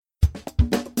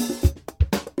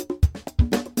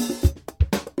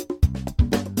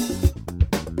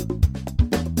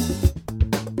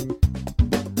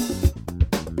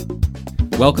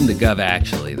Welcome to Gov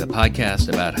Actually, the podcast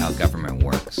about how government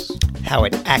works. How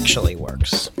it actually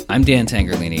works. I'm Dan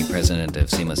Tangerlini, president of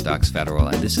Seamless Docs Federal,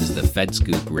 and this is the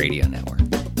FedScoop Radio Network.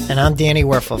 And I'm Danny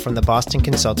Werfel from the Boston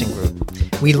Consulting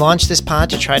Group. We launched this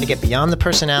pod to try to get beyond the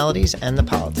personalities and the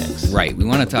politics. Right. We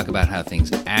want to talk about how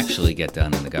things actually get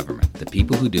done in the government, the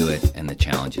people who do it, and the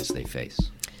challenges they face.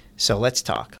 So let's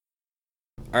talk.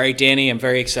 All right, Danny, I'm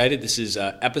very excited. This is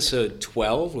episode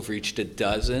 12. We've reached a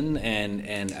dozen,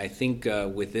 and I think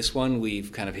with this one,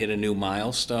 we've kind of hit a new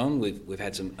milestone. We've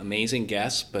had some amazing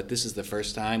guests, but this is the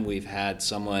first time we've had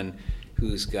someone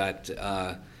who's got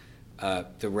the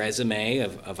resume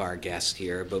of our guest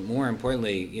here, but more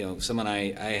importantly, someone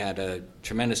I had a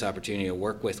tremendous opportunity to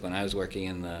work with when I was working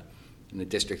in the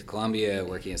District of Columbia,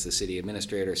 working as the city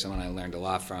administrator, someone I learned a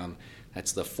lot from.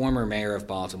 That's the former mayor of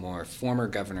Baltimore, former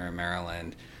governor of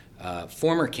Maryland,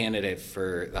 former candidate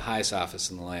for the highest office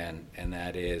in the land, and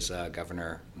that is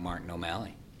Governor Martin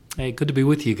O'Malley. Hey, good to be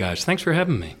with you guys. Thanks for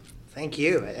having me. Thank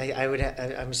you.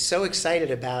 I'm so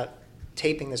excited about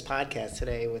taping this podcast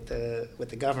today with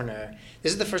the governor.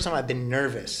 This is the first time I've been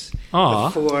nervous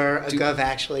before a Gov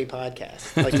Actually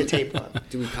podcast, like to tape one.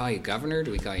 Do we call you governor?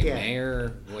 Do we call you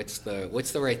mayor? What's the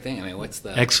right thing? I mean, what's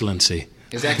the Excellency?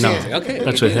 Is Excellency? No, okay.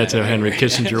 That's how Henry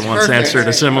Kissinger once answered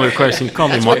a similar question. Call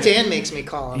me That's Martin. what Dan makes me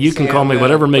call him. You can call me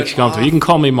whatever makes you comfortable. You can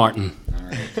call me Martin. All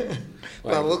right.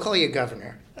 Well, we'll call you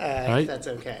governor. Right? If that's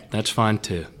okay. That's fine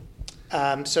too.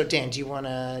 So Dan, do you want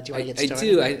to get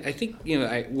started? I do. I think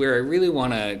where I really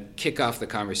want to kick off the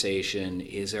conversation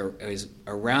is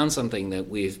around something that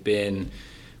we've been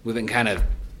kind of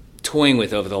toying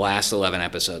with over the last 11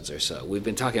 episodes or so. We've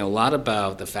been talking a lot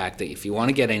about the fact that if you want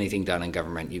to get anything done in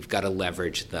government, you've got to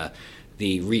leverage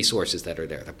the resources that are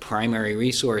there. The primary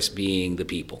resource being the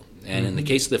people. And in the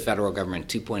case of the federal government,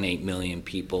 2.8 million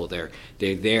people, they're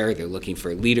there, they're looking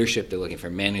for leadership, they're looking for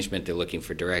management, they're looking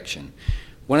for direction.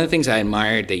 One of the things I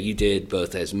admired that you did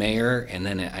both as mayor and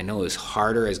then I know it was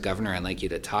harder as governor, I'd like you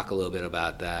to talk a little bit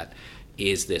about that,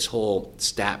 is this whole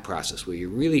STAT process where you're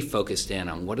really focused in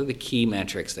on what are the key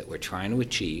metrics that we're trying to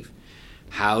achieve,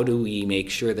 how do we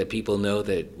make sure that people know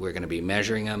that we're going to be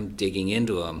measuring them, digging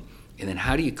into them, and then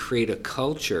how do you create a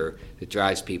culture that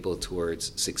drives people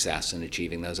towards success in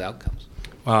achieving those outcomes?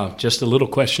 Wow, just a little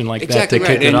question like exactly that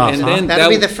to kick it off. And huh? then That'll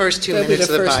be the first 2 minutes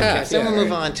of the podcast. Half, then we'll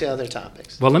move on to other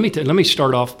topics. Well, let me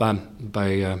start off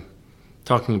by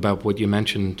talking about what you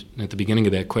mentioned at the beginning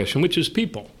of that question, which is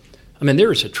people. I mean,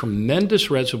 there is a tremendous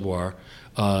reservoir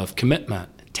of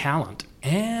commitment, talent,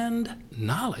 and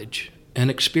knowledge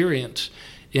and experience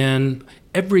in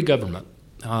every government,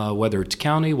 whether it's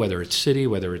county, whether it's city,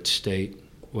 whether it's state,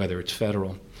 whether it's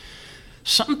federal.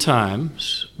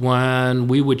 Sometimes when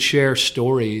we would share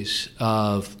stories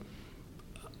of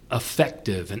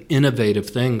effective and innovative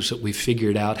things that we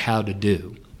figured out how to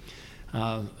do,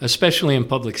 especially in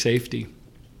public safety,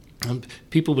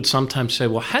 people would sometimes say,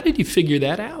 well, how did you figure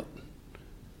that out?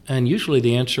 And usually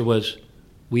the answer was,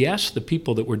 we asked the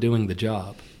people that were doing the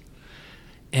job.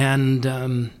 And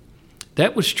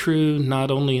that was true not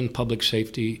only in public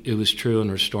safety, it was true in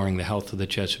restoring the health of the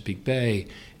Chesapeake Bay,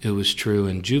 it was true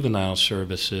in juvenile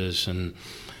services and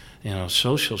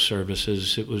social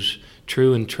services, it was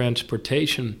true in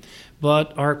transportation.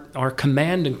 But our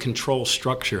command and control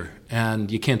structure,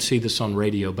 and you can't see this on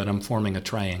radio, but I'm forming a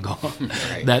triangle,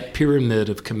 right. That pyramid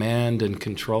of command and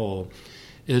control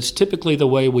is typically the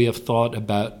way we have thought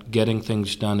about getting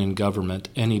things done in government,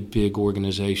 any big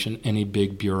organization, any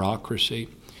big bureaucracy.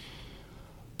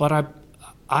 But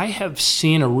I have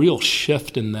seen a real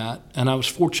shift in that, and I was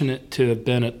fortunate to have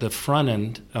been at the front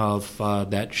end of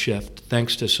that shift,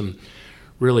 thanks to some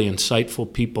really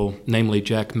insightful people, namely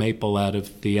Jack Maple out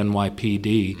of the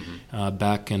NYPD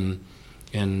back in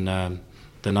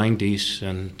the 90s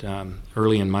and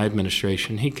early in my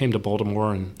administration. He came to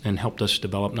Baltimore and helped us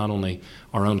develop not only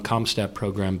our own CompStat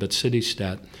program, but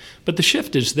CityStat. But the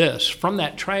shift is this. From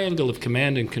that triangle of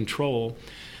command and control,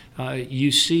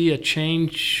 you see a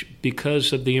change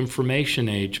because of the information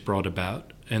age brought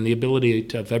about and the ability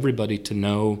of everybody to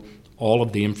know all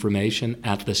of the information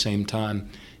at the same time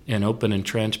in open and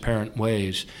transparent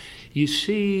ways. You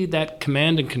see that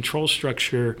command and control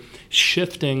structure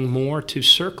shifting more to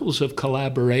circles of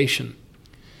collaboration.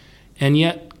 And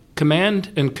yet,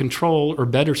 command and control, or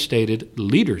better stated,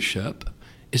 leadership,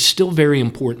 is still very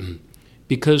important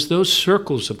because those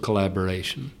circles of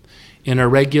collaboration in a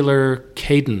regular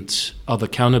cadence of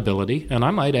accountability, and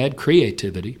I might add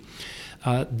creativity,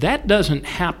 that doesn't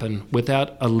happen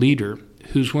without a leader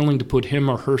who's willing to put him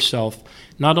or herself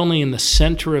not only in the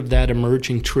center of that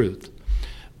emerging truth,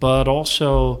 but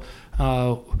also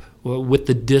with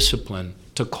the discipline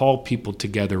to call people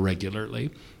together regularly,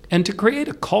 and to create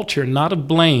a culture not of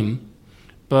blame,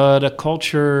 but a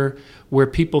culture where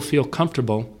people feel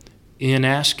comfortable in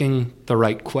asking the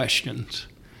right questions.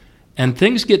 And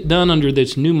things get done under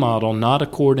this new model, not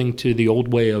according to the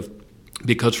old way of,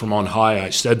 because from on high I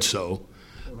said so,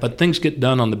 but things get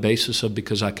done on the basis of,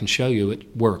 because I can show you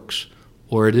it works,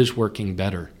 or it is working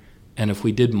better. And if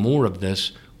we did more of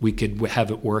this, we could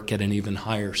have it work at an even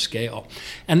higher scale.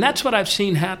 And that's what I've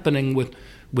seen happening with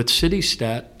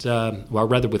CityStat,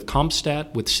 with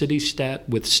CompStat, with CityStat,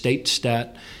 with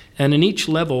StateStat. And in each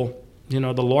level,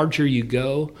 the larger you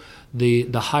go, the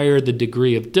higher the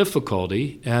degree of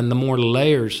difficulty and the more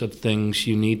layers of things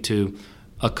you need to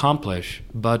accomplish.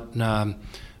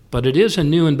 But it is a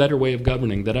new and better way of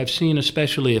governing that I've seen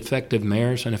especially effective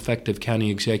mayors and effective county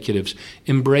executives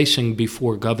embracing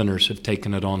before governors have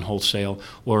taken it on wholesale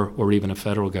or even a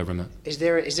federal government. Is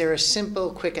there a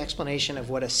simple, quick explanation of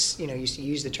what you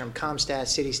use the term CompStat,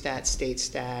 CityStat,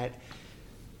 StateStat?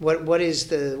 What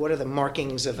are the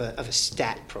markings of a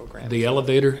stat program? The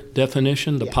elevator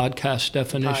definition, the podcast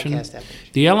definition.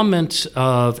 The elements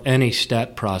of any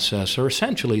stat process are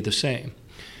essentially the same.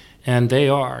 And they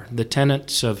are. The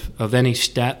tenets of any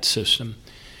stat system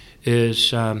is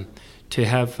to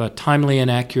have timely and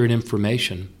accurate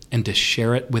information and to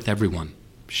share it with everyone,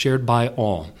 shared by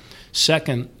all.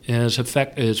 Second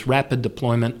is rapid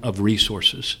deployment of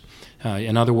resources.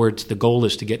 In other words, the goal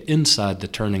is to get inside the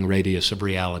turning radius of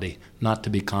reality, not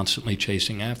to be constantly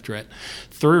chasing after it.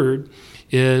 Third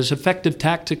is effective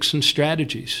tactics and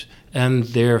strategies, and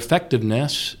their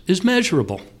effectiveness is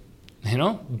measurable.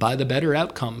 By the better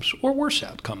outcomes or worse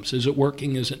outcomes. Is it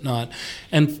working? Is it not?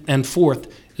 And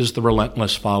fourth is the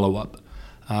relentless follow-up.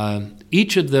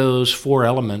 Each of those four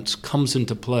elements comes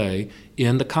into play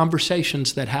in the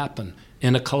conversations that happen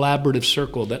in a collaborative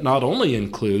circle that not only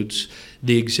includes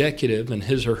the executive and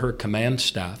his or her command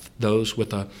staff, those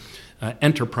with a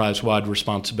enterprise-wide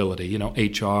responsibility,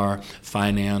 HR,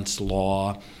 finance,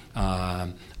 law,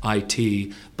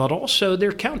 IT, but also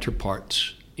their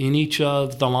counterparts in each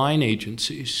of the line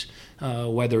agencies,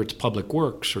 whether it's public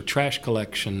works or trash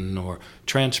collection or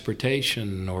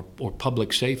transportation or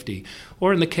public safety,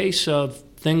 or in the case of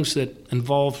things that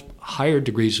involve higher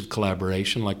degrees of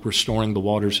collaboration, like restoring the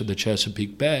waters of the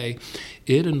Chesapeake Bay,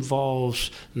 it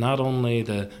involves not only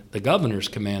the governor's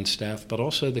command staff, but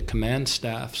also the command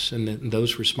staffs and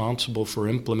those responsible for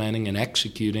implementing and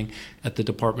executing at the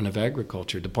Department of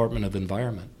Agriculture, Department of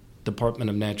Environment, Department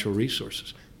of Natural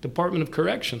Resources, Department of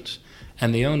Corrections,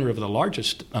 and the owner of the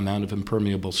largest amount of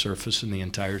impermeable surface in the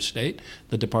entire state,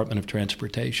 the Department of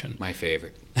Transportation. My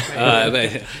favorite.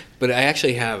 But I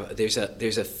actually have, there's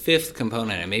a fifth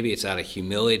component, and maybe it's out of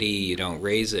humility, you don't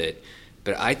raise it,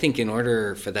 but I think in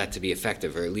order for that to be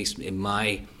effective, or at least in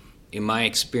my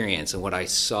experience and what I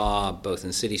saw both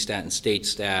in CityStat and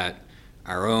StateStat,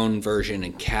 our own version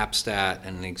in CapStat,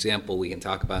 and an example we can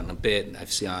talk about in a bit.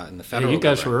 I've seen in the federal. You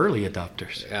guys were early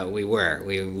adopters. We were.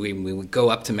 We would go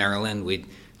up to Maryland. We'd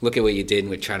look at what you did and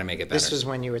we'd try to make it better. This was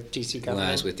when you were with D.C. government? When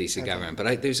I was with D.C. government.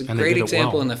 But there's a great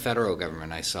example in the federal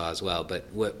government I saw as well.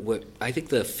 But what I think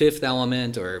the fifth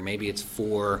element, or maybe it's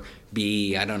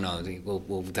 4B, I don't know,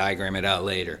 we'll diagram it out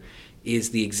later,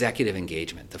 is the executive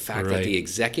engagement. The fact that the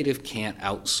executive can't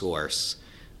outsource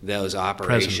those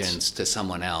operations to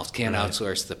someone else, can't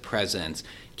outsource the presence,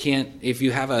 if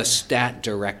you have a stat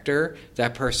director,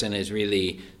 that person is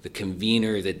really the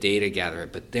convener, the data gatherer,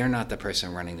 but they're not the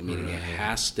person running the meeting. It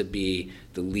has to be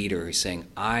the leader who's saying,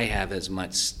 I have as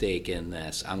much stake in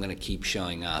this, I'm going to keep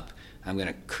showing up, I'm going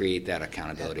to create that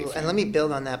accountability. And let me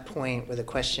build on that point with a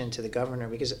question to the governor,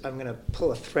 because I'm going to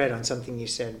pull a thread on something you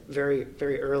said very,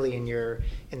 very early in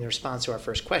the response to our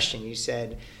first question. You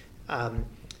said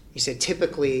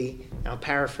typically, I'll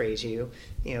paraphrase you,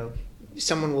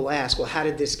 someone will ask, well, how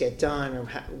did this get done, or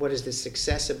what is this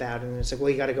success about? And it's like, well,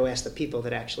 you got to go ask the people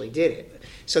that actually did it.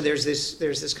 So there's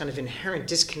this kind of inherent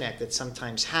disconnect that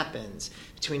sometimes happens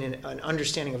between an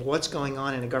understanding of what's going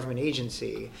on in a government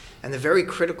agency and the very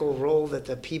critical role that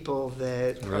the people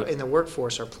that are in the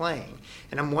workforce are playing.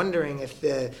 And I'm wondering if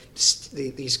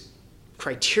these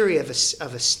criteria of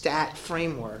a stat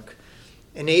framework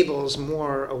enables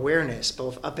more awareness,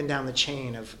 both up and down the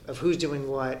chain, of who's doing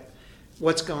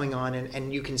what's going on,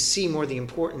 and you can see more the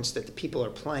importance that the people are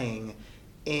playing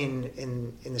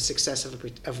in the success of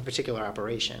a particular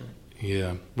operation.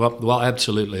 Yeah, well,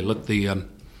 absolutely. Look, the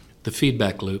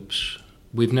feedback loops.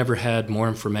 We've never had more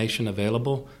information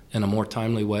available in a more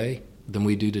timely way than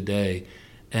we do today,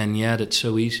 and yet it's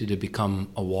so easy to become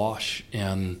awash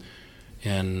in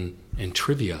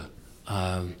trivia.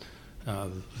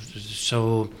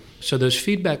 So those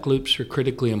feedback loops are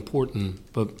critically important.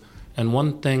 And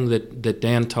one thing that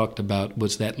Dan talked about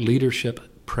was that leadership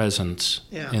presence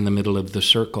in the middle of the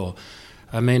circle.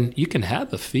 I mean, you can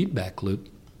have a feedback loop,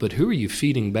 but who are you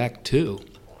feeding back to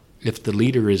if the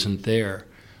leader isn't there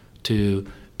to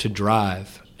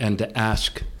drive and to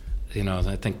ask?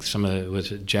 I think some of it was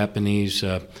Japanese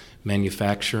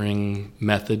manufacturing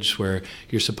methods where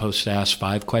you're supposed to ask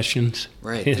 5 questions.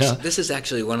 Right. This is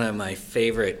actually one of my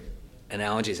favorite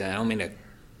analogies, and I don't mean to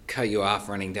cut you off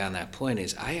running down that point,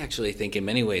 is I actually think in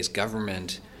many ways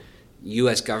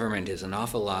U.S. government is an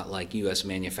awful lot like U.S.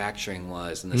 manufacturing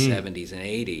was in the 70s and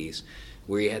 80s,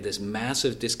 where you had this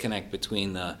massive disconnect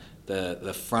between the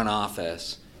front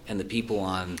office and the people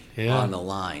on the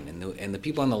line. And the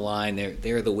people on the line,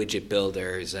 they're the widget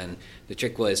builders, and the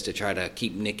trick was to try to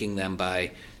keep nicking them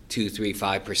by 2, 3,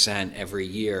 5% every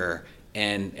year,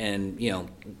 and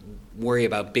worry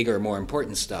about bigger, more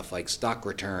important stuff like stock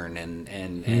return and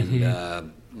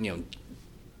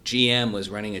GM was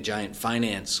running a giant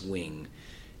finance wing.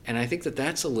 And I think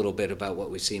that's a little bit about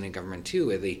what we've seen in government too,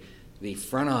 where the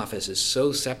front office is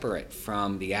so separate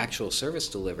from the actual service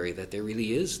delivery that there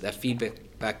really is that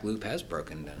feedback loop has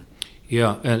broken down.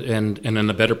 Yeah, and in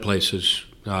the better places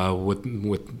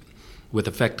with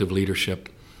effective leadership,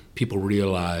 people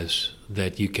realize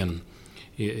that you can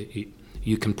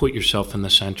put yourself in the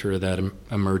center of that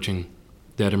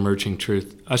emerging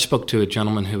truth. I spoke to a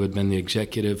gentleman who had been the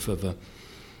executive of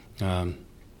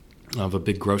a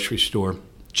big grocery store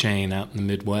chain out in the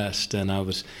Midwest, and I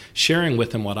was sharing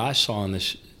with him what I saw in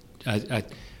this.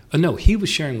 He was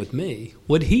sharing with me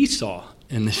what he saw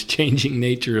in this changing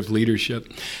nature of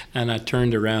leadership, and I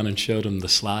turned around and showed him the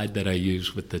slide that I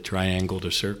use with the triangle to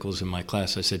circles in my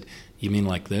class. I said, "You mean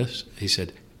like this?" He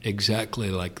said, "Exactly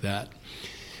like that."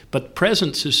 But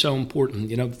presence is so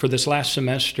important. For this last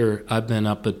semester, I've been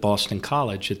up at Boston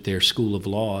College at their School of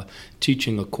Law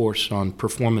teaching a course on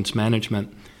performance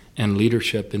management and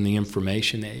leadership in the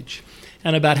information age.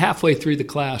 And about halfway through the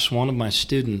class, one of my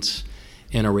students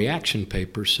in a reaction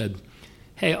paper said,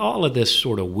 "Hey, all of this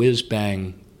sort of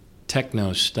whiz-bang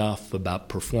techno stuff about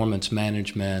performance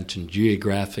management and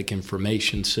geographic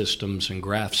information systems and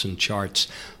graphs and charts,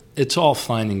 it's all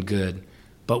fine and good,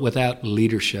 but without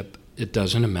leadership, it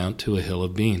doesn't amount to a hill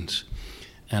of beans."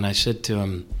 And I said to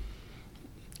him,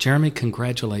 "Jeremy,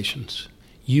 congratulations.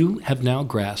 You have now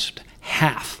grasped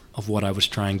half of what I was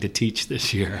trying to teach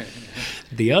this year."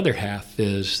 The other half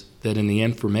is that in the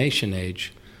information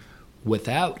age,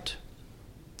 without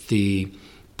the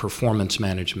performance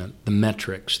management, the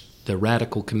metrics, the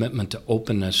radical commitment to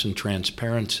openness and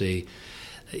transparency,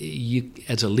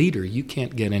 as a leader, you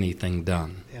can't get anything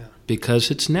done. Yeah. Because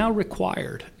it's now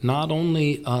required not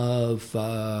only of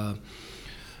the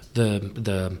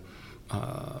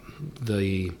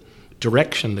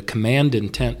direction, the command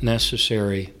intent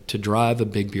necessary to drive a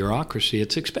big bureaucracy,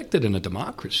 it's expected in a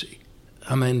democracy.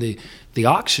 I mean, the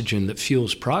oxygen that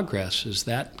fuels progress is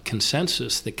that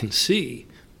consensus that can see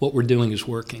what we're doing is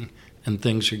working and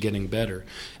things are getting better.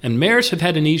 And mayors have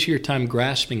had an easier time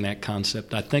grasping that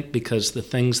concept, I think, because the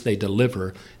things they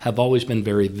deliver have always been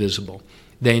very visible.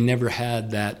 They never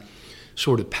had that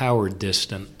sort of power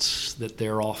distance that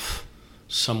they're off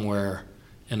somewhere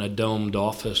in a domed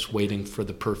office waiting for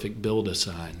the perfect bill to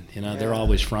sign. They're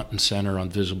always front and center on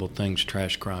visible things: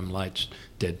 trash, crime, lights,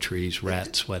 dead trees,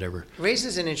 rats, whatever.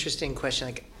 Raises an interesting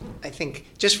question. I think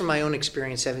just from my own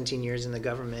experience, 17 years in the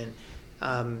government,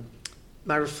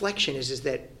 my reflection is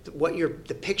that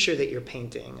the picture that you're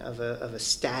painting of a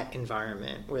stat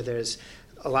environment where there's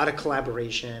a lot of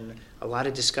collaboration, a lot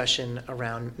of discussion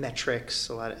around metrics,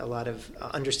 a lot of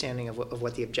understanding of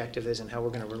what the objective is and how we're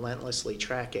going to relentlessly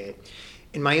track it.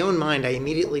 In my own mind, I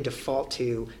immediately default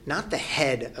to not the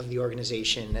head of the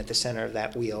organization at the center of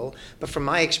that wheel, but from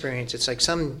my experience, it's like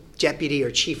some deputy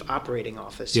or chief operating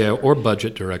officer. Yeah, or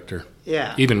budget director.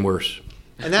 Yeah. Even worse.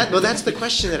 And that's the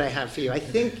question that I have for you. I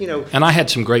think, And I had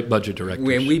some great budget directors.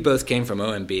 We both came from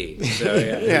OMB, so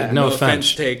yeah. No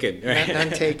offense taken.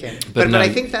 None taken. But I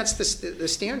think that's the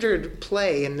standard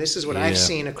play, and this is what I've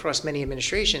seen across many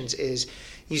administrations, is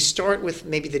you start with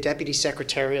maybe the deputy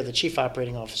secretary or the chief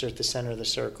operating officer at the center of the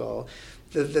circle.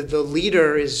 The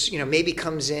leader is, maybe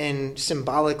comes in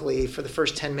symbolically for the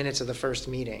first 10 minutes of the first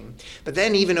meeting. But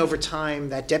then even over time,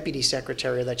 that deputy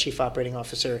secretary or that chief operating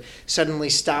officer suddenly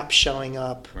stops showing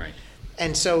up. Right.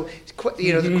 And so,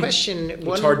 the question...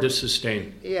 It's hard to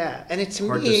sustain. Yeah. And it's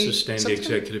hard to sustain the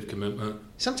executive commitment.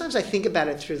 Sometimes I think about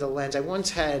it through the lens. I once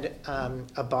had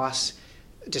a boss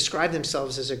describe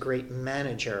themselves as a great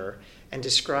manager. and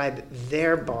describe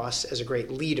their boss as a great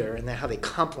leader and how they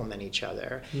complement each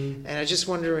other. And I was just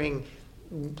wondering,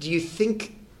 do you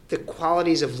think the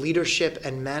qualities of leadership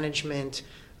and management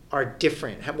are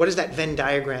different? What does that Venn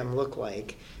diagram look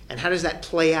like? And how does that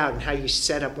play out and how you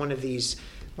set up one of these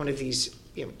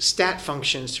stat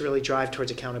functions to really drive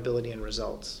towards accountability and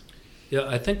results? Yeah,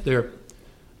 I think,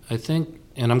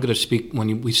 and I'm going to speak,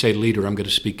 when we say leader, I'm going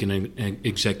to speak in an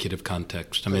executive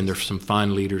context. I mean, there's some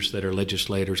fine leaders that are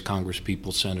legislators,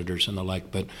 congresspeople, senators, and the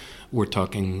like, but we're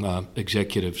talking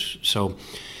executives. So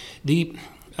there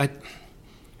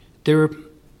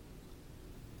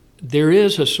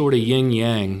is a sort of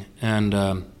yin-yang and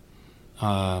a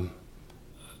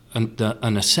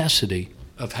necessity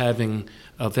of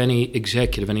any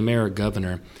executive, any mayor or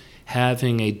governor,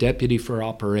 having a deputy for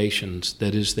operations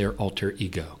that is their alter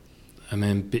ego. I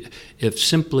mean, if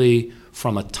simply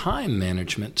from a time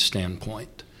management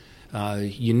standpoint,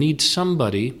 you need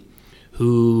somebody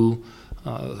who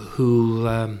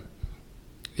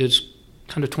is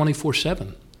kind of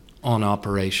 24/7 on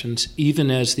operations,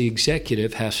 even as the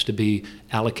executive has to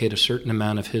allocate a certain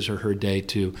amount of his or her day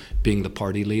to being the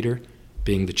party leader,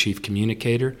 being the chief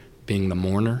communicator, being the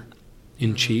mourner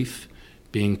in chief,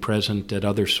 being present at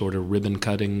other sort of ribbon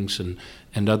cuttings and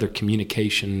other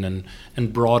communication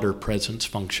and broader presence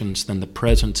functions than the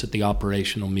presence at the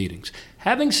operational meetings.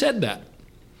 Having said that,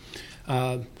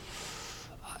 I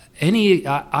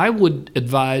would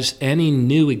advise any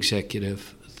new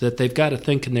executive that they've got to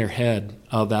think in their head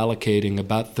of allocating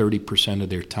about 30% of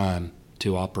their time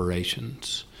to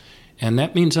operations. And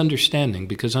that means understanding,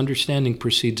 because understanding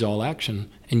precedes all action,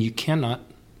 and you cannot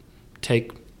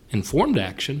take informed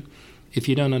action if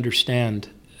you don't understand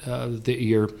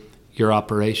your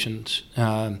operations.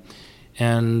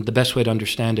 And the best way to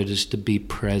understand it is to be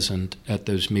present at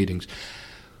those meetings.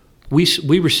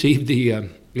 We received the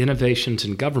Innovations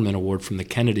in Government Award from the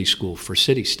Kennedy School for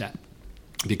CityStat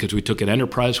because we took it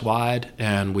enterprise-wide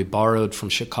and we borrowed from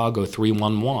Chicago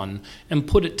 311 and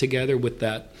put it together with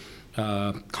that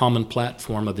common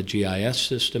platform of the GIS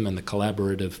system and the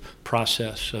collaborative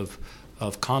process of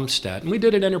ComStat. And we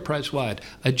did it enterprise-wide.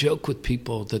 I joke with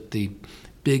people that the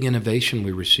big innovation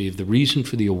we received, the reason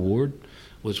for the award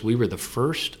was we were the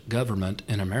first government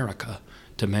in America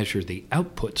to measure the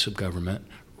outputs of government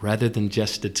rather than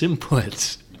just its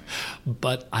inputs.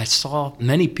 But I saw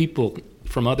many people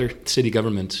from other city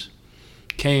governments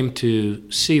came to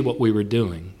see what we were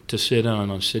doing, to sit on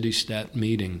a CityStat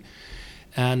meeting.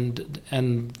 And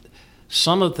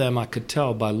some of them I could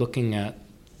tell by looking at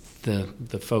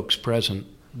the folks present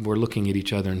were looking at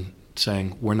each other and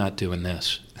saying, we're not doing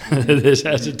this. This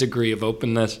has a degree of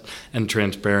openness and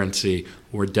transparency.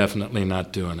 We're definitely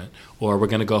not doing it. Or we're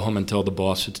going to go home and tell the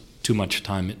boss it's too much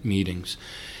time at meetings.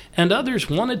 And others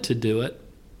wanted to do it,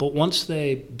 but once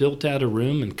they built out a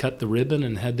room and cut the ribbon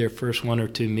and had their first one or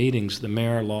two meetings, the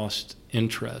mayor lost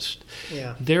interest.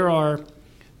 Yeah. There are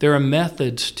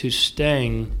methods to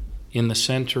staying in the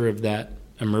center of that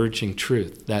emerging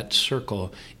truth, that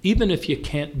circle, even if you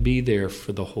can't be there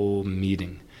for the whole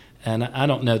meeting. And I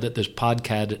don't know that this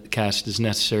podcast is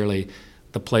necessarily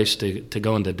the place to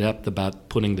go into depth about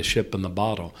putting the ship in the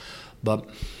bottle. But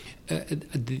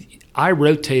I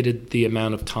rotated the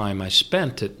amount of time I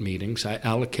spent at meetings. I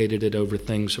allocated it over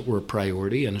things that were a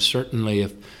priority. And certainly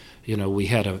if we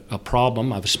had a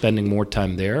problem, I was spending more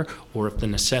time there. Or if the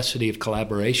necessity of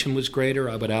collaboration was greater,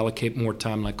 I would allocate more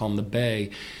time like on the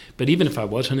Bay. But even if I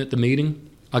wasn't at the meeting,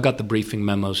 I got the briefing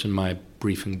memos in my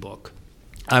briefing book.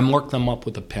 I marked them up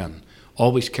with a pen,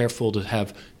 always careful to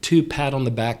have 2 pat on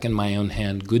the back in my own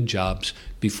hand, good jobs,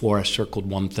 before I circled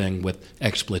one thing with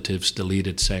expletives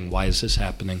deleted saying, why is this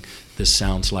happening? This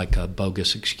sounds like a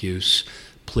bogus excuse.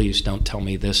 Please don't tell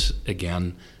me this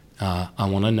again. I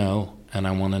want to know, and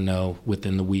I want to know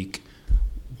within the week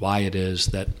why it is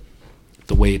that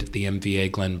the wait at the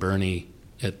MVA Glen Burnie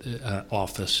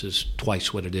office is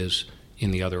twice what it is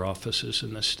in the other offices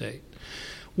in the state.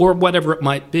 Or whatever it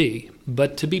might be.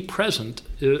 But to be present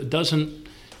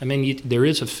there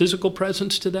is a physical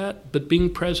presence to that, but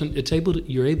being present,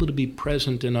 you're able to be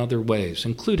present in other ways,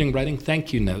 including writing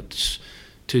thank you notes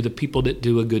to the people that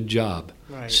do a good job,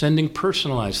 right. Sending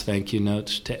personalized thank you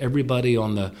notes to everybody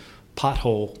on the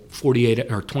pothole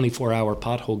 48 or 24-hour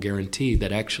pothole guarantee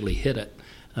that actually hit it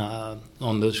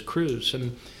on those crews.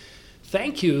 And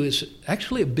thank you is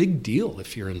actually a big deal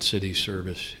if you're in city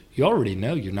service. You already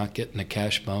know you're not getting a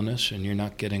cash bonus and you're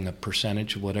not getting a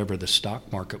percentage of whatever the stock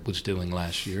market was doing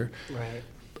last year. Right.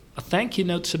 A thank you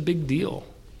note's a big deal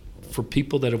for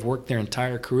people that have worked their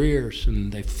entire careers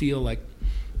and they feel like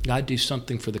I do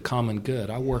something for the common good.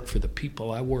 I work for the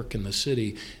people. I work in the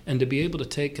city. And to be able to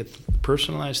take a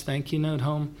personalized thank you note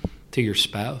home to your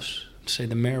spouse, say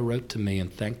the mayor wrote to me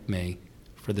and thanked me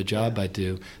for the job I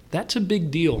do, that's a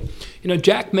big deal.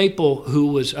 Jack Maple, who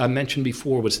was I mentioned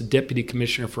before, was the Deputy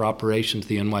Commissioner for Operations,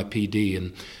 the NYPD,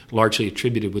 and largely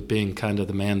attributed with being kind of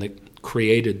the man that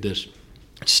created this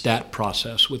stat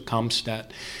process with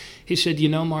CompStat. He said,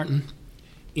 Martin,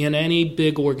 in any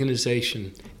big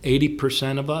organization,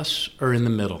 80% of us are in the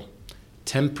middle.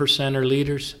 10% are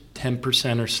leaders,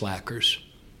 10% are slackers.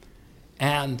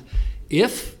 And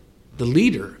if the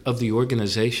leader of the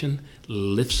organization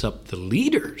lifts up the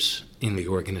leaders in the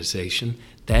organization,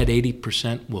 that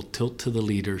 80% will tilt to the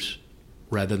leaders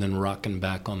rather than rocking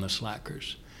back on the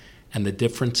slackers. And the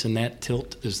difference in that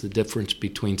tilt is the difference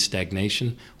between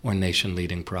stagnation or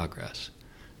nation-leading progress.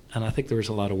 And I think there is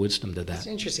a lot of wisdom to that. That's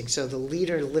interesting. So the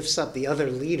leader lifts up the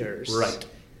other leaders. Right.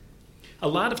 A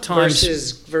lot of times...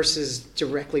 Versus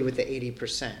directly with the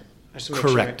 80%.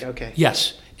 Correct. Sure. Okay.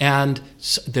 Yes. And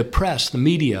the press, the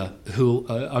media, who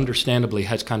understandably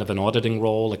has kind of an auditing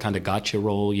role, a kind of gotcha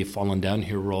role, you've fallen down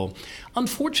here role.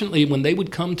 Unfortunately, when they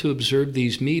would come to observe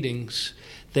these meetings,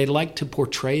 they like to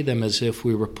portray them as if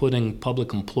we were putting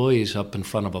public employees up in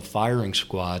front of a firing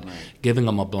squad, right, giving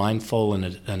them a blindfold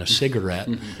and a cigarette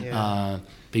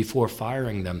before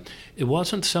firing them. It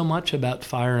wasn't so much about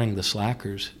firing the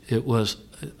slackers. It was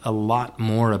a lot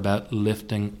more about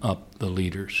lifting up the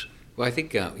leaders. Well, I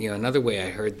think another way I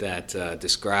heard that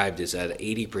described is that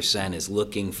 80% is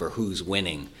looking for who's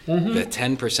winning. Mm-hmm. The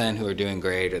 10% who are doing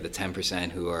great or the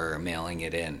 10% who are mailing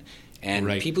it in. And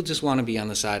right, people just want to be on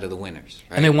the side of the winners.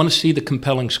 Right? And they want to see the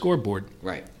compelling scoreboard.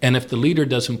 Right. And if the leader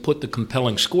doesn't put the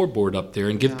compelling scoreboard up there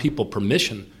and give people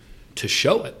permission to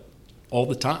show it all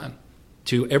the time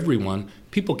to everyone,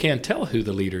 people can't tell who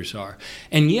the leaders are.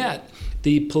 And yet,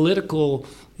 the political,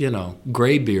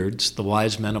 graybeards, the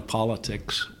wise men of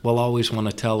politics, will always want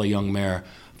to tell a young mayor,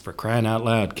 for crying out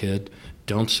loud, kid,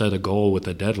 don't set a goal with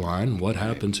a deadline. What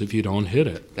happens if you don't hit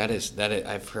it? That is,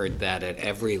 I've heard that at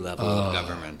every level of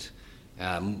government.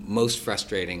 Most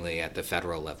frustratingly at the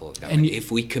federal level of government.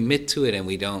 If we commit to it and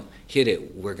we don't hit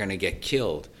it, we're going to get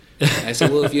killed. I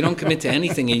said, well, if you don't commit to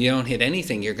anything and you don't hit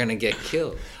anything, you're going to get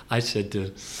killed. I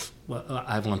said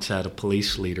I once had a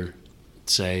police leader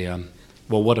say,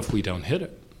 well, what if we don't hit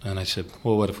it? And I said,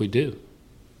 well, what if we do?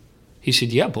 He said,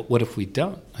 yeah, but what if we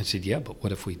don't? I said, yeah, but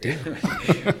what if we do?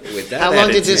 With that How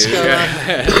long did this go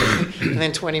on? And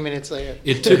then 20 minutes later.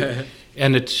 It took,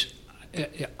 and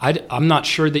I'm not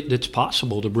sure that it's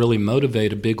possible to really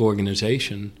motivate a big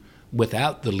organization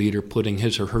without the leader putting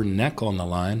his or her neck on the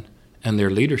line and their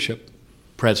leadership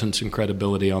presence and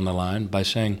credibility on the line by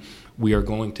saying, we are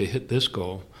going to hit this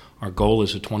goal. Our goal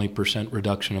is a 20%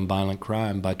 reduction in violent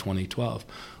crime by 2012,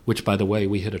 which, by the way,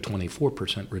 we hit a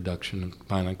 24% reduction in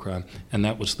violent crime, and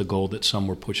that was the goal that some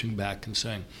were pushing back and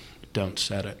saying, don't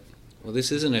set it. Well,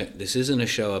 this isn't a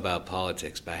show about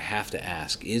politics, but I have to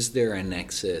ask, is there a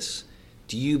nexus?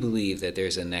 Do you believe that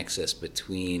there's a nexus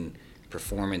between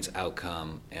performance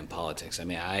outcome and politics? I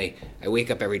mean, I wake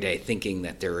up every day thinking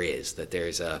that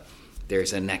there's a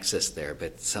nexus there,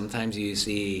 but sometimes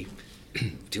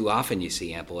too often you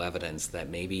see ample evidence that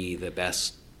maybe the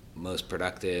best, most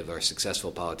productive or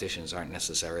successful politicians aren't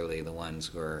necessarily the ones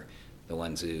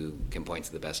who can point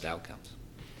to the best outcomes.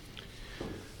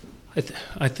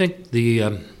 I think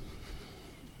that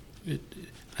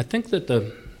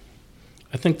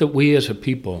we as a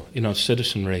people,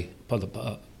 citizenry,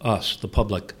 us, the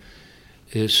public,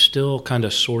 is still kind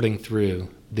of sorting through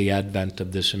the advent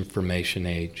of this information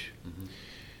age. Mm-hmm.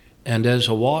 And as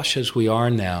awash as we are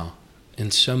now in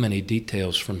so many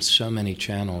details from so many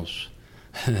channels,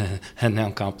 and now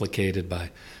complicated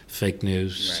by fake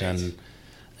news, right,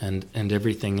 and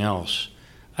everything else,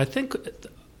 I think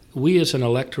we as an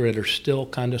electorate are still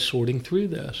kind of sorting through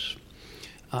this.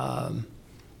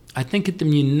 I think at the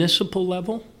municipal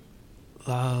level,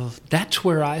 that's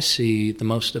where I see the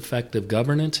most effective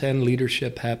governance and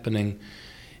leadership happening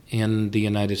in the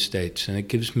United States. And it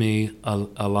gives me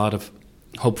a lot of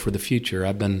hope for the future.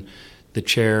 I've been the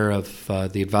chair of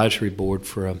the advisory board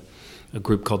for a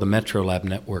group called the Metro Lab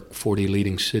Network, 40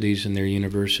 leading cities and their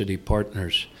university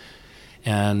partners.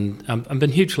 And I've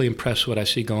been hugely impressed with what I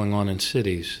see going on in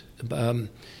cities.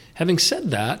 Having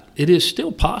said that, it is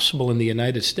still possible in the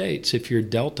United States, if you're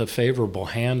dealt a favorable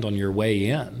hand on your way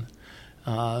in,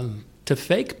 to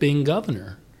fake being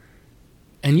governor.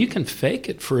 And you can fake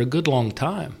it for a good long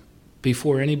time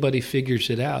before anybody figures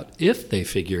it out, if they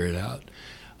figure it out.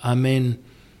 I mean,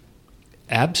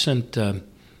 absent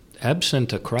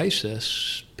a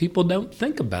crisis, people don't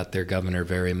think about their governor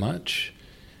very much.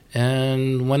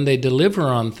 And when they deliver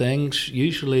on things,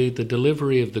 usually the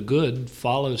delivery of the good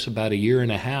follows about a year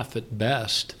and a half at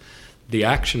best the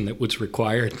action that was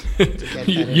required,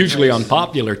 usually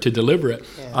unpopular, to deliver it.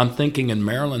 Yeah. I'm thinking in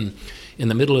Maryland, in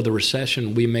the middle of the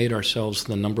recession, we made ourselves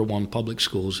the number one public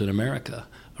schools in America,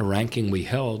 a ranking we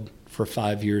held for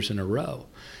 5 years in a row.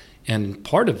 And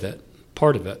part of it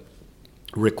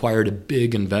required a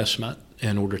big investment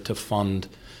in order to fund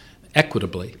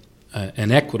equitably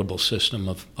an equitable system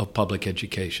of public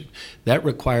education. That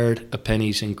required a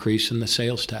penny's increase in the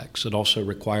sales tax. It also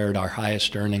required our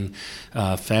highest earning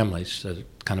families,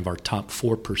 kind of our top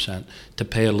 4%, to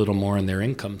pay a little more in their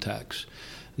income tax.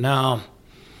 Now,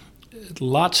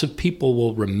 lots of people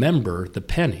will remember the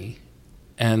penny,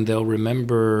 and they'll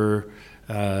remember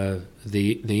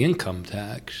the income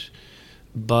tax,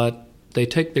 but they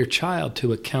take their child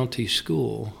to a county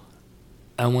school,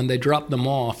 and when they drop them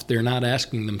off, they're not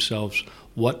asking themselves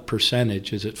what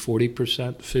percentage, is it 40%,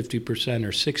 50%,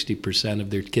 or 60% of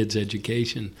their kids'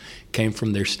 education came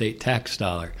from their state tax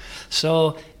dollar.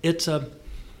 So it's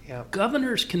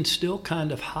governors can still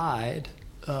kind of hide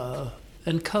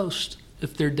and coast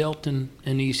if they're dealt an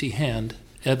easy hand.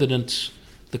 Evidence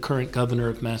the current governor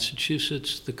of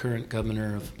Massachusetts, the current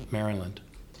governor of Maryland.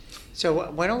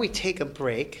 So why don't we take a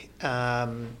break,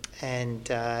 and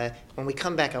when we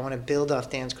come back, I want to build off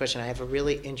Dan's question. I have a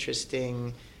really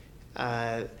interesting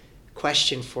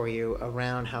question for you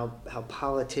around how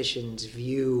politicians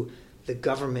view the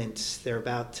governments they're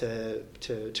about to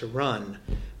run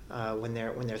when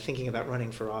they're thinking about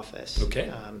running for office.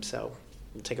 Okay. So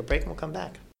we'll take a break and we'll come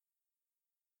back.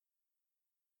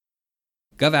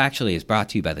 GovActually is brought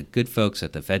to you by the good folks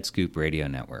at the FedScoop Radio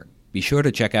Network. Be sure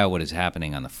to check out what is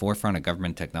happening on the forefront of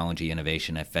government technology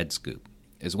innovation at FedScoop,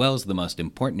 as well as the most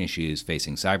important issues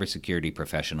facing cybersecurity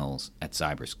professionals at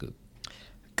Cyberscoop.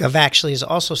 GovActually is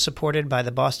also supported by the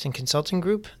Boston Consulting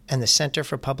Group and the Center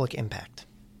for Public Impact.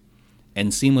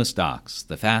 And Seamless Docs,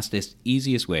 the fastest,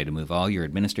 easiest way to move all your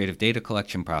administrative data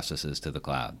collection processes to the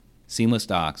cloud. Seamless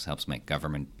Docs helps make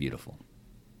government beautiful.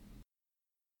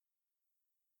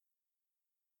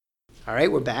 All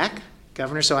right, we're back.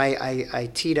 Governor, so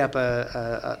I teed up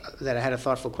that I had a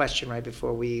thoughtful question right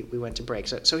before we went to break.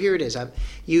 So here it is.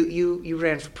 You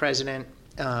ran for president.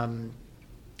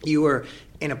 You were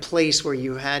in a place where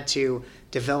you had to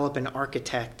develop and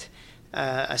architect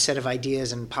a set of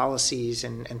ideas and policies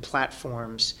and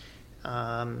platforms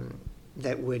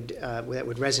that would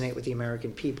resonate with the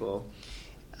American people.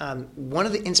 One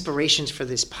of the inspirations for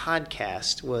this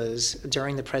podcast was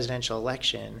during the presidential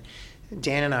election.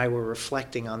 Dan and I were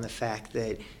reflecting on the fact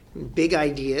that big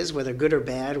ideas, whether good or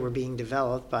bad, were being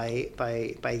developed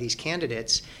by these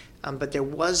candidates, but there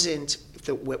wasn't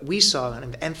what we saw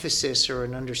an emphasis or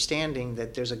an understanding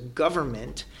that there's a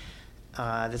government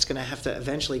that's going to have to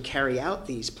eventually carry out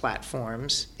these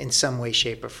platforms in some way,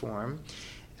 shape, or form.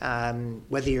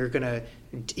 Whether you're going to,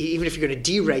 even if you're going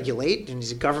to deregulate, and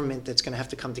there's a government that's going to have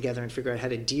to come together and figure out how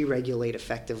to deregulate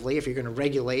effectively. If you're going to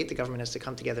regulate, the government has to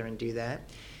come together and do that.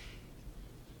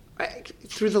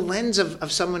 Through the lens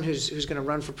of someone who's going to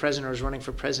run for president or is running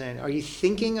for president, are you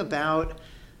thinking about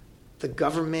the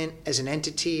government as an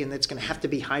entity and that's going to have to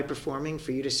be high performing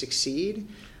for you to succeed?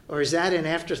 Or is that an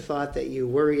afterthought that you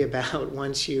worry about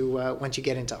once you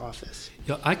get into office?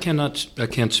 I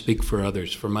can't speak for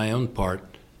others. For my own part,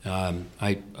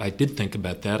 I did think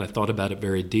about that. I thought about it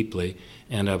very deeply,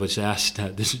 and I was asked,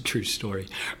 this is a true story,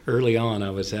 early on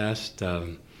I was asked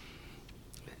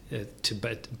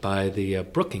by the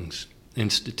Brookings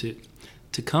Institute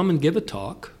to come and give a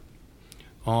talk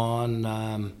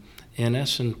on, in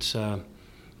essence,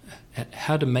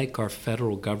 how to make our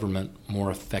federal government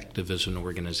more effective as an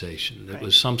organization. It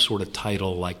was some sort of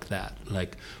title like that,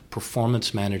 like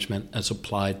performance management as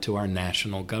applied to our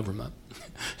national government.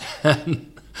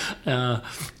 And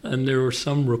there were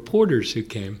some reporters who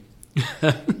came.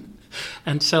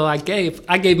 And so I gave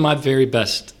my very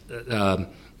best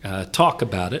talk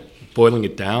about it, boiling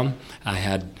it down. I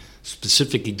had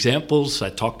specific examples.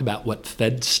 I talked about what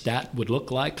FedStat would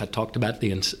look like. I talked about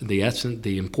the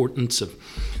importance of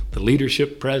the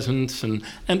leadership presence and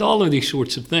all of these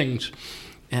sorts of things.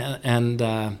 And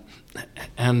the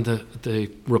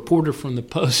reporter from the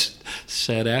Post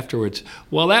said afterwards,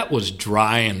 well, that was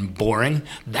dry and boring.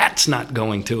 That's not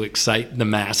going to excite the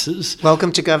masses.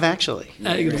 Welcome to GovActually.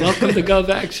 Welcome to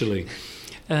GovActually.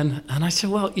 And I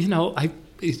said, well,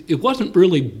 it wasn't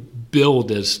really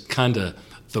billed as kind of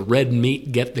the red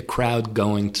meat, get the crowd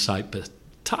going type of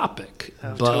topic.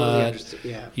 Oh, but totally understood.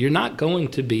 Yeah. You're not going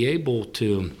to be able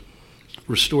to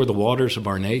restore the waters of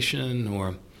our nation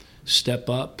or step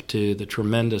up to the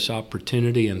tremendous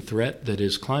opportunity and threat that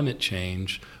is climate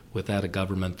change without a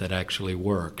government that actually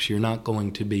works. You're not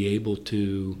going to be able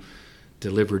to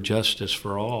deliver justice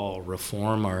for all,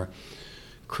 reform our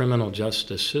criminal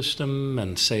justice system,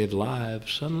 and save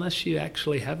lives unless you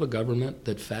actually have a government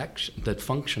that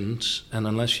functions, and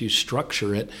unless you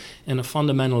structure it in a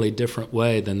fundamentally different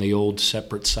way than the old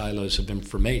separate silos of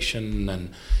information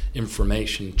and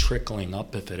information trickling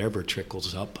up, if it ever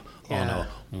trickles up, on a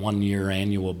one-year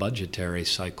annual budgetary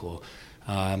cycle.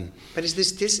 But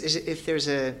is if there's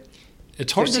a...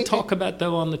 It's hard to talk about,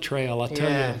 though, on the trail, I'll tell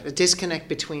you. A disconnect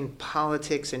between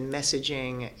politics and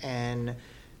messaging and...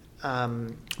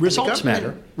 results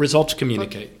matter. Results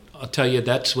communicate. I'll tell you,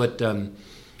 that's what...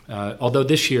 although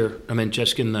this year, I mean,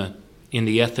 just in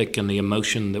the ethic and the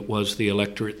emotion that was the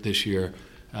electorate this year,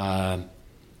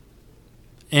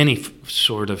 any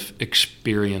sort of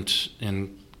experience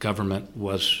in government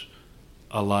was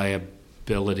a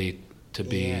liability to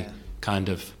be kind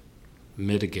of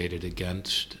mitigated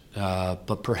against.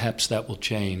 But perhaps that will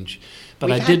change. But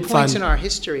We've had points in our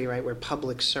history, right, where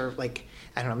public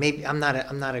I don't know, maybe I'm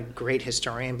not a great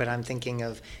historian, but I'm thinking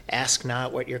of ask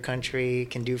not what your country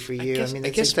can do for you. I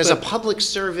guess there's a public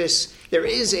service, there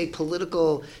is a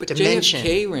political dimension.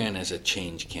 JFK ran as a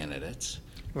change candidate.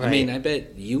 Right. I mean, I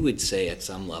bet you would say at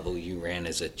some level you ran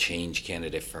as a change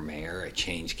candidate for mayor, a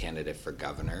change candidate for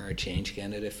governor, a change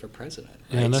candidate for president.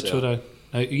 Right? Yeah, and that's what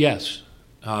yes,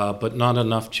 but not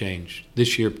enough change.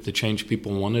 This year, the change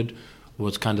people wanted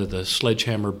was kind of the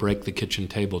sledgehammer break the kitchen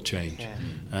table change,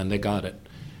 and they got it.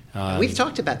 We've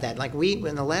talked about that. Like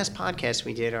in the last podcast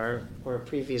we did, or a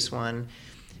previous one,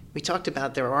 we talked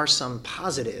about there are some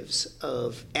positives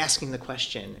of asking the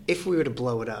question, if we were to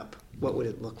blow it up, what would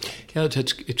it look like? Yeah,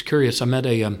 it's curious. I met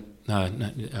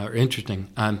interesting.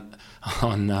 I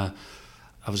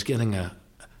was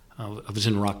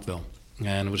in Rockville,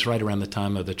 and it was right around the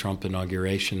time of the Trump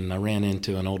inauguration, and I ran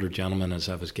into an older gentleman as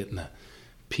I was getting a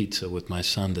pizza with my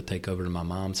son to take over to my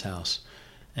mom's house.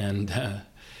 And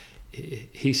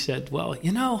he said, well,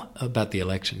 about the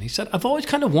election, he said, I've always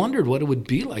kind of wondered what it would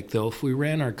be like, though, if we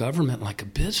ran our government like a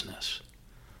business.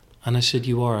 And I said,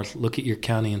 you are. Look at your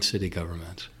county and city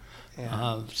governments.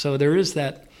 Yeah. So there is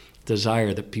that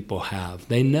desire that people have.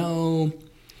 They know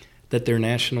that their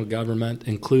national government,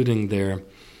 including their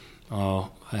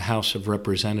House of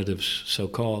Representatives,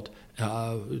 so-called,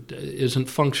 isn't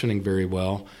functioning very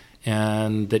well,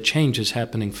 and that change is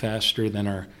happening faster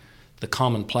than the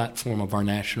common platform of our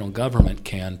national government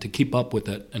can to keep up with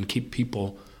it and keep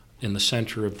people in the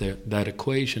center of that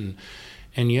equation.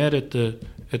 And yet, at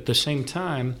the same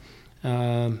time,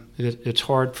 it's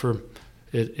hard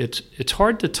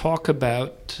to talk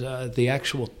about the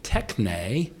actual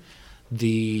techne,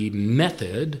 the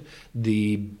method,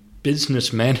 the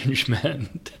business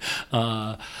management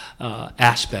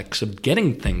aspects of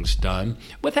getting things done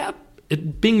without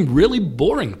it being really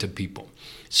boring to people.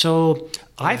 So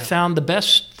I found the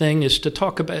best thing is to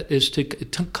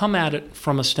come at it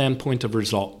from a standpoint of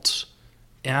results.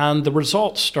 And the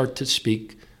results start to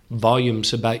speak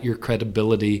volumes about your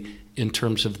credibility in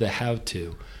terms of the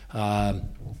how-to. I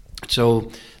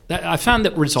found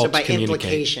that results communicate. So by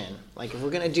implication, like if we're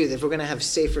going to do this, if we're going to have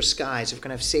safer skies, if we're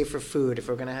going to have safer food, if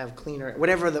we're going to have cleaner,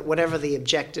 whatever the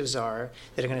objectives are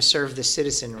that are going to serve the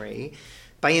citizenry,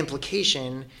 by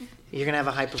implication, you're going to have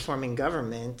a high-performing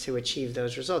government to achieve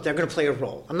those results. They're going to play a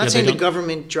role. I'm not saying the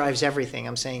government drives everything.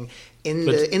 I'm saying in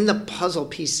the puzzle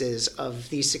pieces of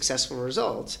these successful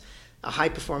results, a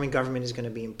high-performing government is going to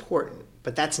be important.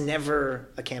 But that's never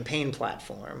a campaign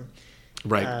platform.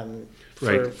 Right.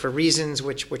 For reasons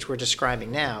which we're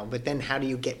describing now. But then how do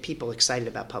you get people excited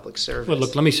about public service? Well,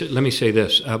 look, let me say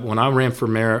this. When I ran for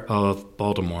mayor of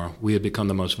Baltimore, we had become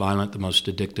the most violent, the most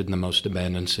addicted, and the most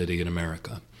abandoned city in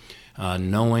America.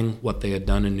 Knowing what they had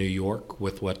done in New York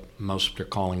with what most are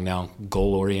calling now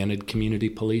goal-oriented community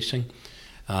policing,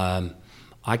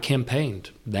 I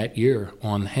campaigned that year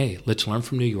on, hey, let's learn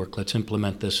from New York, let's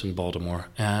implement this in Baltimore.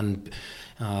 And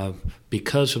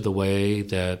because of the way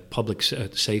that public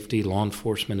safety, law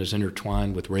enforcement is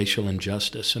intertwined with racial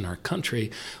injustice in our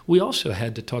country, we also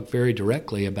had to talk very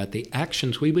directly about the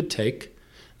actions we would take,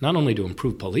 not only to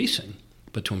improve policing,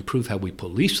 but to improve how we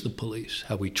police the police,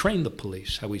 how we train the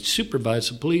police, how we supervise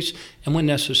the police, and when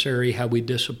necessary, how we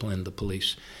discipline the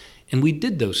police. And we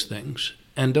did those things.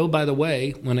 And oh, by the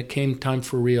way, when it came time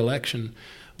for re-election,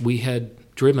 we had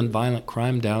driven violent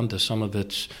crime down to some of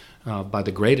its, by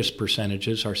the greatest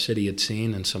percentages our city had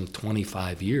seen in some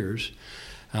 25 years.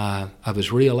 I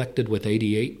was re-elected with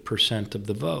 88% of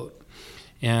the vote.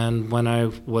 And when I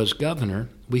was governor,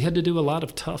 we had to do a lot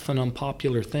of tough and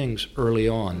unpopular things early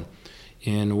on.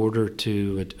 in order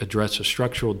to address a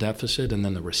structural deficit, and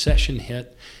then the recession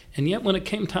hit. And yet when it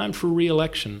came time for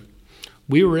re-election,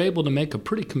 we were able to make a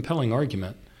pretty compelling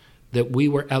argument that we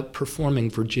were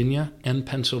outperforming Virginia and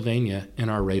Pennsylvania in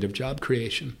our rate of job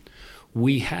creation.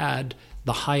 We had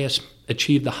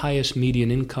achieved the highest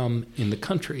median income in the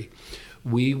country.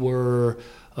 We were,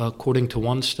 according to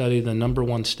one study, the number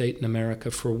one state in America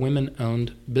for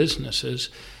women-owned businesses.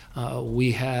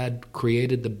 We had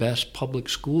created the best public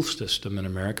school system in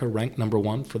America, ranked number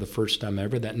one for the first time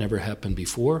ever. That never happened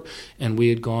before. And we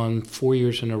had gone 4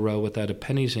 years in a row without a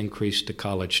penny's increase to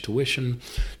college tuition.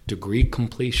 Degree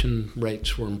completion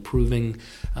rates were improving.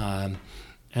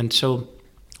 And so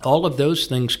all of those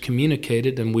things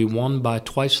communicated, and we won by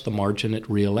twice the margin at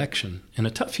re-election. In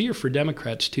a tough year for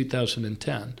Democrats,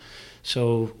 2010.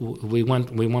 So we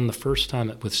won the first time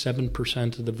with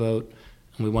 7% of the vote,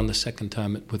 and we won the second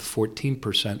time with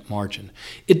 14% margin.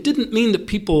 It didn't mean that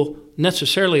people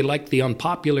necessarily liked the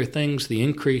unpopular things, the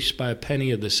increase by a penny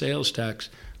of the sales tax,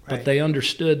 but they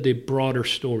understood the broader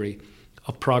story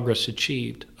of progress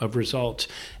achieved, of results.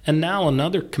 And now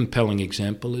another compelling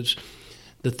example is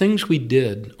the things we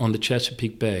did on the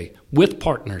Chesapeake Bay with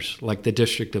partners like the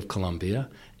District of Columbia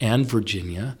and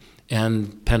Virginia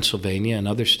and Pennsylvania and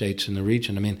other states in the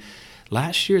region. I mean,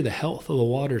 last year, the health of the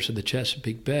waters of the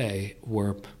Chesapeake Bay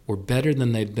were better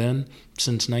than they've been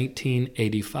since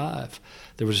 1985.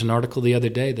 There was an article the other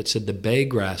day that said the bay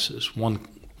grasses, one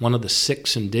of the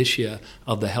 6 indicia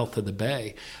of the health of the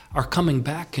bay, are coming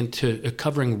back into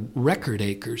covering record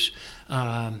acres.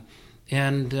 And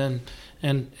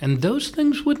those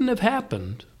things wouldn't have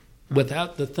happened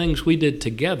without the things we did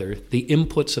together, the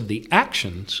inputs of the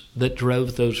actions that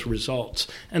drove those results.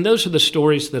 And those are the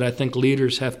stories that I think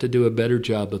leaders have to do a better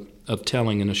job of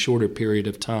telling in a shorter period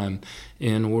of time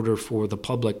in order for the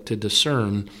public to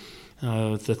discern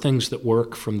the things that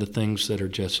work from the things that are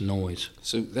just noise.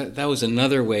 So that was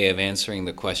another way of answering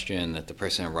the question that the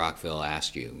person in Rockville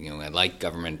asked you. I like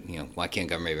government, why can't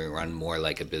government run more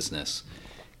like a business?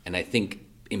 And I think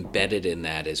embedded in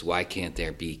that is, why can't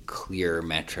there be clear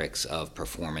metrics of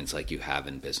performance like you have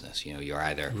in business? You're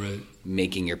either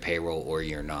making your payroll or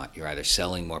you're not. You're either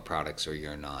selling more products or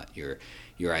you're not. You're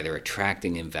either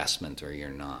attracting investment or you're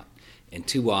not. And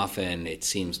too often it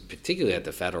seems, particularly at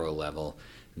the federal level,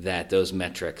 that those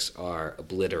metrics are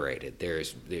obliterated.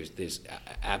 There's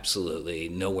absolutely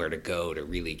nowhere to go to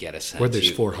really get a sense. Where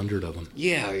there's 400 of them.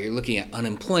 Yeah, you're looking at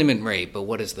unemployment rate, but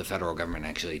what does the federal government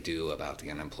actually do about the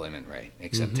unemployment rate,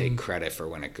 except take credit for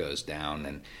when it goes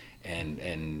down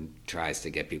and tries to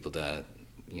get people to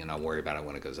not worry about it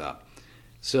when it goes up.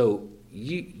 So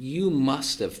you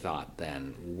must have thought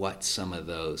then what some of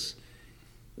those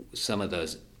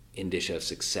indicia of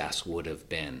success would have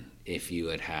been if you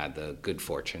had the good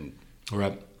fortune,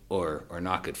 or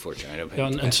not good fortune.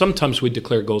 And sometimes we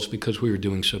declare goals because we were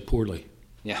doing so poorly.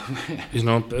 Yeah,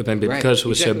 because it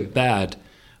was so bad,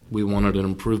 we wanted an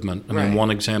improvement. I mean, one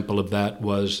example of that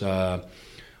was our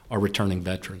returning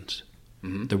veterans.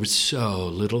 Mm-hmm. There was so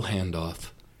little handoff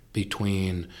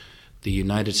between the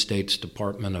United States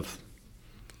Department of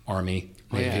Army,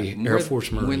 Navy, Air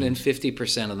Force, Marine. More than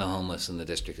 50% of the homeless in the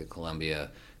District of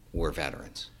Columbia were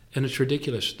veterans. And it's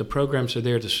ridiculous. The programs are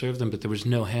there to serve them, but there was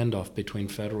no handoff between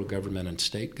federal government and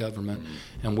state government.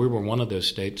 Mm-hmm. And we were one of those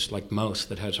states, like most,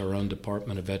 that has our own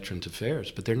Department of Veterans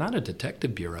Affairs. But they're not a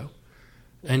detective bureau.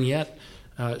 And yet,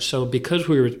 so because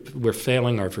we're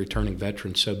failing our returning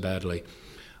veterans so badly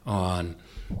on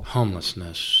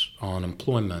homelessness, on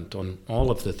employment, on all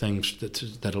of the things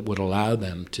that would allow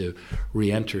them to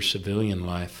re-enter civilian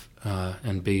life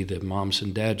and be the moms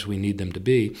and dads we need them to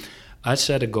be, I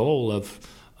set a goal of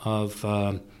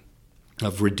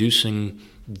reducing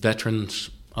veterans'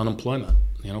 unemployment,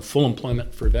 full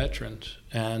employment for veterans.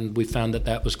 And we found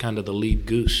that was kind of the lead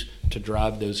goose to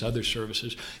drive those other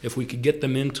services. If we could get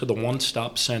them into the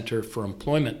one-stop center for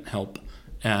employment help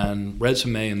and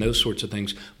resume and those sorts of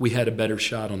things, we had a better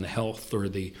shot on the health or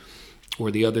the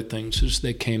other things as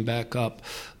they came back up.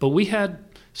 But we had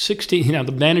 16,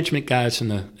 the management guys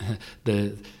and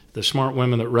the smart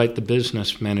women that write the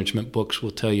business management books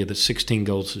will tell you that 16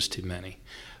 goals is too many.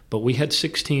 But we had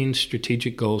 16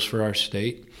 strategic goals for our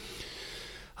state.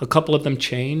 A couple of them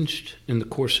changed in the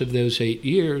course of those 8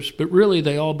 years, but really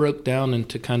they all broke down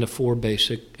into kind of 4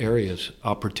 basic areas.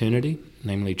 Opportunity,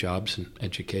 namely jobs and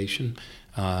education,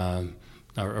 jobs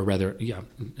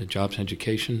and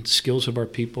education, skills of our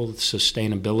people,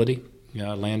 sustainability,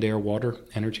 land, air, water,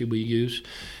 energy we use,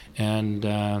 and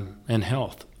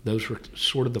health. Those were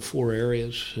sort of the 4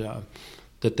 areas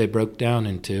that they broke down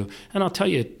into. And I'll tell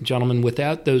you, gentlemen,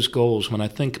 without those goals, when I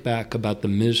think back about the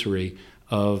misery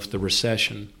of the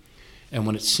recession And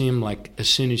when it seemed like as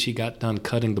soon as you got done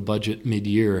cutting the budget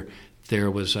mid-year, there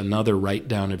was another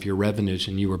write-down of your revenues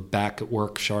and you were back at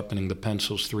work sharpening the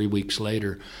pencils 3 weeks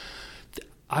later.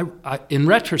 In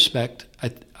retrospect,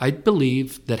 I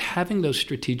believe that having those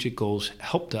strategic goals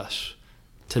helped us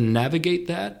to navigate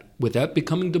that without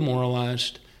becoming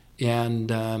demoralized, and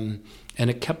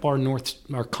it kept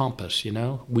our compass.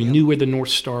 We knew where the North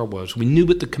Star was. We knew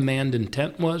what the command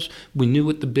intent was. We knew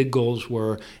what the big goals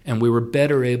were, and we were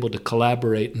better able to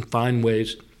collaborate and find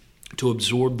ways to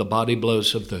absorb the body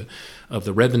blows of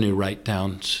the revenue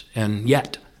write-downs, and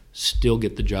yet still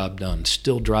get the job done,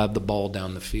 still drive the ball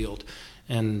down the field.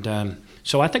 And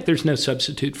so I think there's no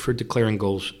substitute for declaring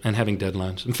goals and having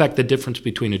deadlines. In fact, the difference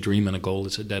between a dream and a goal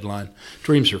is a deadline.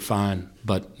 Dreams are fine,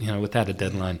 but without a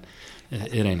deadline,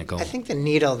 it ain't a goal. I think the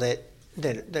needle that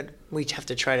we have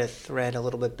to try to thread a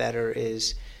little bit better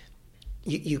is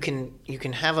you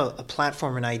can have a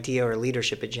platform, an idea, or a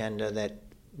leadership agenda that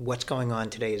what's going on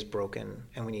today is broken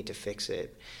and we need to fix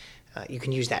it. You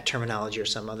can use that terminology or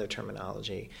some other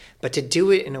terminology, but to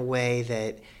do it in a way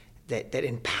that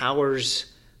empowers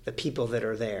the people that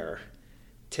are there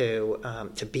to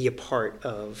be a part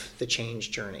of the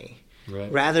change journey,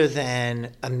 right, rather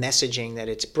than a messaging that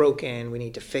it's broken, we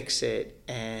need to fix it,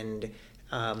 and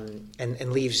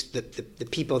leaves the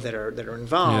people that are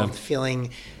involved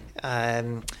feeling I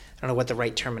don't know what the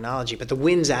right terminology, but the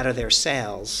wind's out of their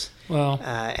sails. Well,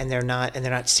 and they're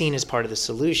not seen as part of the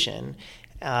solution.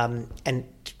 And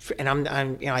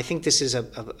I think this is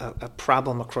a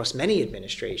problem across many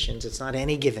administrations. It's not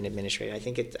any given administration. I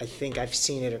think I've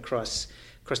seen it across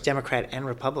Democrat and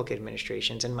Republican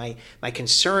administrations. And my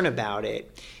concern about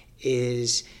it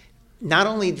is not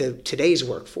only today's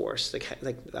workforce,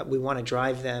 like we want to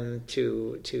drive them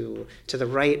to the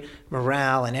right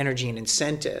morale and energy and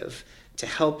incentive to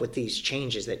help with these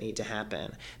changes that need to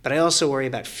happen. But I also worry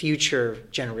about future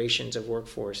generations of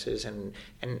workforces and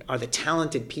are the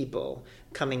talented people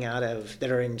coming out of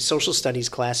that are in social studies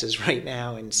classes right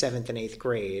now in 7th and 8th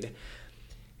grade.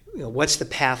 What's the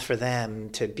path for them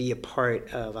to be a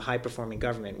part of a high-performing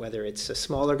government, whether it's a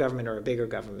smaller government or a bigger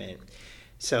government?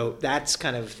 So that's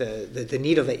kind of the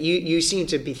needle that you seem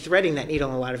to be threading that needle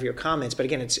in a lot of your comments. But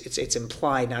again, it's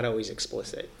implied, not always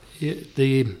explicit.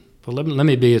 Well, let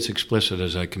me be as explicit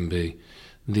as I can be.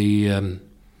 The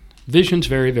vision's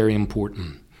very, very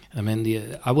important. I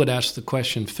mean, I would ask the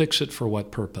question: fix it for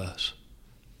what purpose?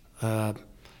 My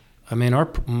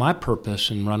purpose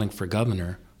in running for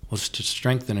governor was to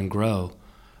strengthen and grow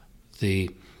the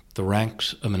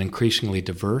ranks of an increasingly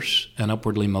diverse and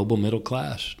upwardly mobile middle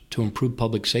class, to improve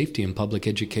public safety and public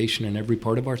education in every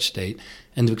part of our state,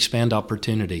 and to expand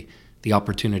opportunity, the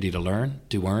opportunity to learn,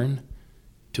 to earn,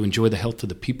 to enjoy the health of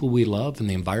the people we love and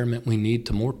the environment we need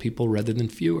to more people rather than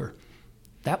fewer.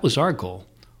 That was our goal.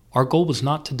 Our goal was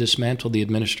not to dismantle the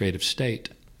administrative state.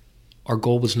 Our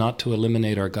goal was not to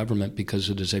eliminate our government because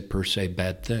it is a per se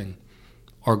bad thing.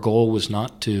 Our goal was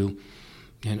not to,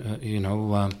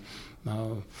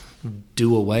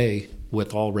 do away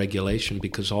with all regulation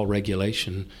because all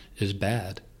regulation is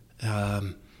bad.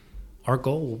 Our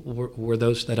goal were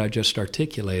those that I just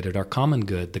articulated, our common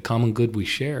good, the common good we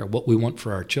share, what we want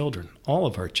for our children, all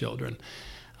of our children.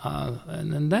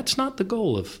 And that's not the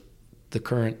goal of the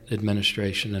current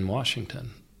administration in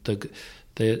Washington.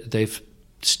 They've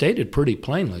stated pretty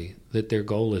plainly that their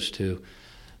goal is to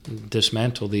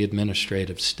dismantle the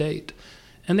administrative state.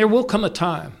 And there will come a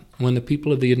time when the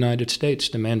people of the United States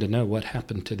demand to know what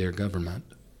happened to their government,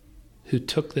 who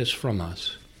took this from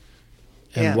us.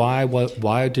 And why was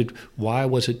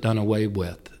it done away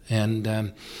with?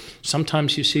 And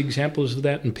sometimes you see examples of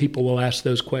that, and people will ask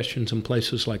those questions in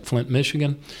places like Flint,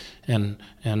 Michigan, and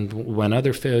when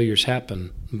other failures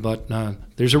happen. But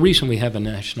there's a reason we have a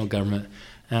national government,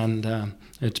 and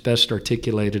it's best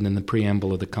articulated in the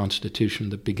preamble of the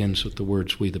Constitution that begins with the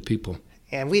words, "We the people."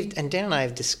 And Dan and I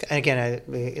have discussed. Again,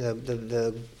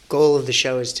 the goal of the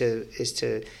show is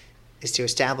to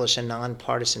establish a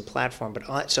nonpartisan platform.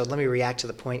 But so let me react to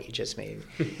the point you just made,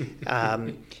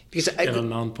 because in a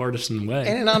nonpartisan way.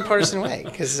 In a nonpartisan way,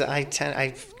 because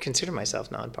I consider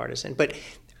myself nonpartisan. But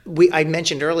I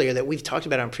mentioned earlier that we've talked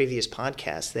about on previous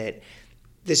podcasts that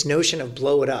this notion of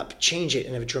blow it up, change it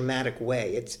in a dramatic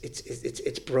way,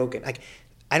 it's broken.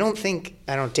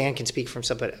 Dan can speak for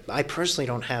himself, but I personally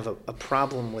don't have a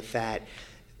problem with that.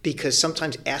 Because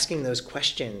sometimes asking those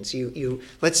questions,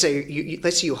 let's say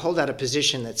you hold out a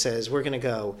position that says we're going to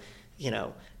go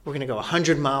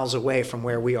 100 miles away from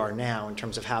where we are now in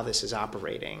terms of how this is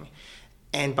operating,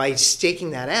 and by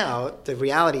staking that out, the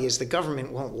reality is the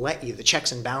government won't let you. The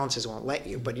checks and balances won't let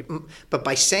you. But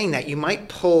by saying that, you might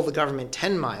pull the government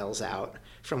 10 miles out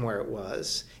from where it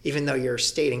was, even though you're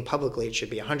stating publicly it should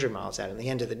be 100 miles out. At the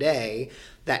end of the day,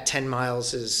 that 10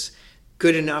 miles is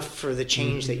good enough for the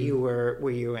change that you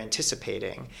were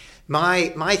anticipating.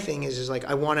 My thing is like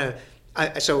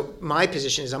so my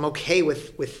position is I'm okay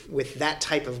with that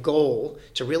type of goal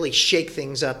to really shake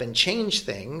things up and change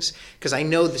things, because I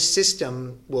know the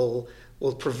system will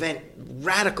prevent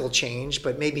radical change,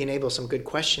 but maybe enable some good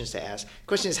questions to ask. The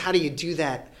question is, how do you do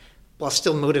that while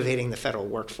still motivating the federal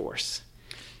workforce?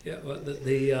 Yeah, well,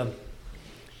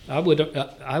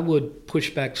 I would push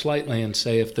back slightly and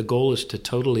say if the goal is to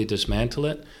totally dismantle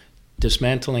it,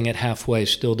 dismantling it halfway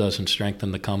still doesn't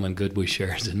strengthen the common good we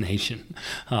share as a nation.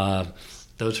 That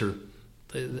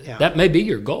may be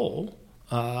your goal,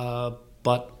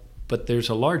 but there's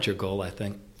a larger goal, I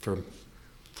think, for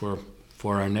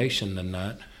our nation than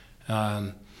that.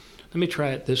 Let me try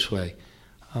it this way.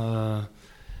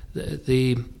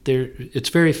 It's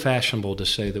very fashionable to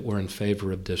say that we're in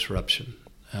favor of disruption.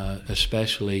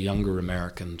 Especially younger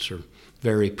Americans are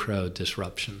very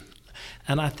pro-disruption.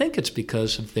 And I think it's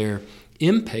because of their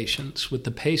impatience with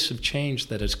the pace of change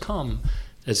that has come,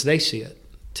 as they see it,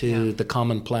 to the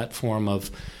common platform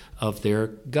of their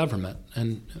government,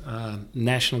 and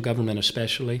national government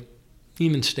especially,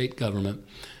 even state government.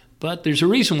 But there's a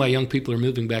reason why young people are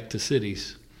moving back to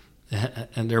cities.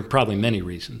 And there are probably many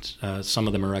reasons. Some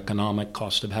of them are economic,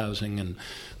 cost of housing and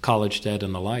college debt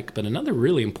and the like. But another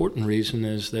really important reason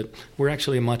is that we're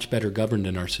actually much better governed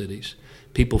in our cities.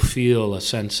 People feel a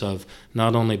sense of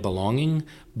not only belonging,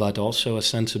 but also a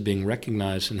sense of being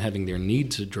recognized and having their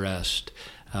needs addressed.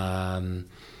 And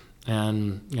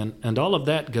all of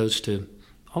that goes to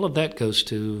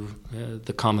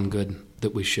the common good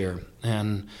that we share,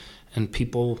 and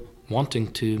people wanting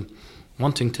to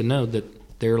know that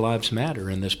their lives matter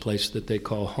in this place that they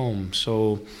call home.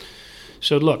 So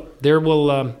look, there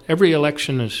will every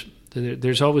election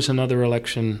there's always another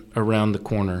election around the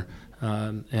corner,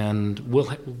 and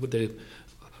the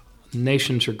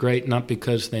nations are great not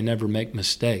because they never make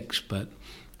mistakes, but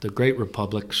the great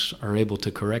republics are able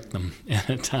to correct them in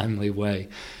a timely way.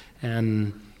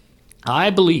 And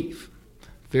I believe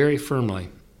very firmly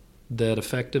that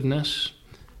effectiveness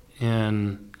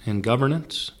in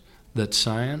governance, that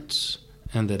science,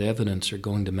 and that evidence are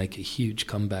going to make a huge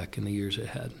comeback in the years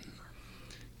ahead.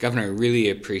 Governor, I really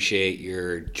appreciate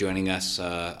your joining us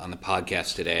on the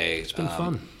podcast today. It's been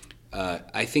fun.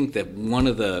 I think that one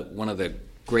of the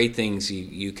great things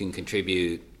you can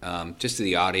contribute just to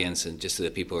the audience and just to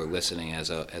the people who are listening as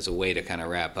a way to kind of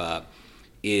wrap up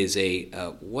is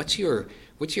what's your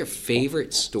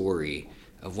favorite story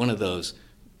of one of those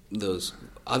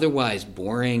otherwise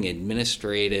boring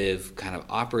administrative kind of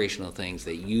operational things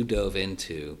that you dove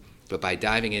into, but by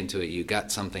diving into it you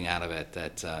got something out of it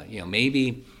that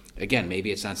maybe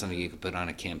it's not something you could put on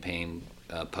a campaign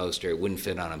poster, it wouldn't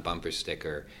fit on a bumper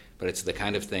sticker, but it's the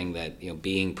kind of thing that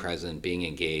being present, being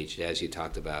engaged, as you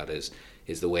talked about, is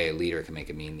the way a leader can make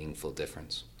a meaningful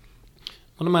difference.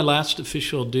 One of my last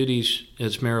official duties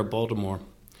as mayor of Baltimore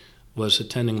was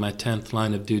attending my 10th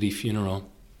line of duty funeral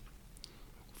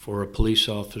for a police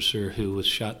officer who was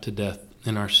shot to death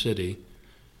in our city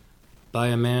by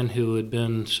a man who had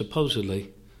been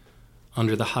supposedly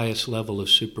under the highest level of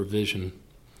supervision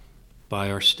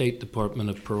by our State Department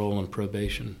of Parole and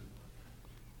Probation.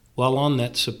 While on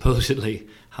that supposedly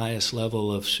highest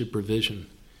level of supervision,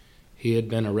 he had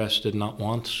been arrested not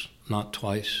once, not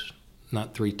twice,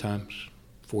 not 3 times,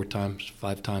 4 times,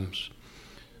 5 times,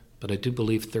 but I do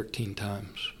believe 13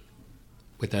 times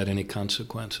without any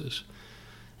consequences.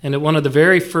 And at one of the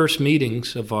very first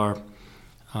meetings of our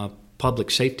public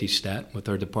safety stat with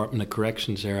our Department of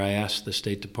Corrections there, I asked the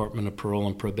State Department of Parole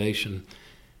and Probation,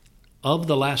 of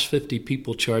the last 50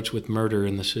 people charged with murder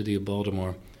in the city of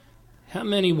Baltimore, how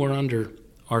many were under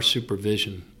our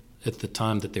supervision at the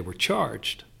time that they were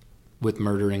charged with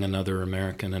murdering another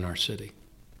American in our city?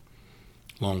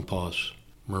 Long pause,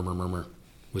 murmur, murmur,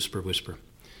 whisper, whisper.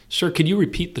 Sir, could you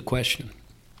repeat the question?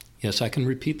 Yes, I can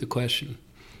repeat the question.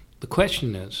 The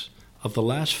question is, of the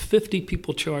last 50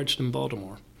 people charged in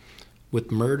Baltimore with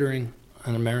murdering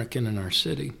an American in our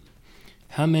city,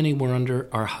 how many were under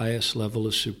our highest level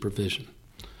of supervision?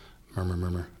 Murmur,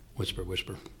 murmur, whisper,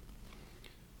 whisper.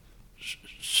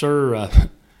 Sir,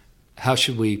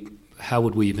 how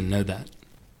would we even know that?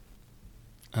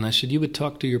 And I said, you would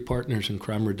talk to your partners in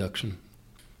crime reduction.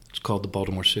 It's called the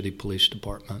Baltimore City Police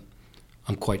Department.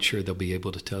 I'm quite sure they'll be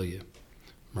able to tell you.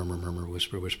 Murmur, murmur,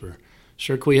 whisper, whisper.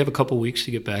 Sir, can we have a couple weeks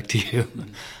to get back to you?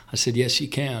 I said, yes, you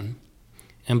can.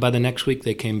 And by the next week,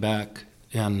 they came back,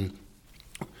 and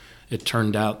it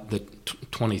turned out that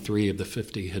 23 of the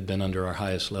 50 had been under our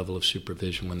highest level of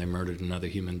supervision when they murdered another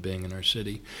human being in our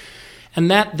city. And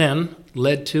that then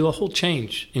led to a whole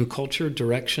change in culture,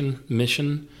 direction,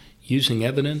 mission, using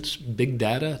evidence, big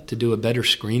data to do a better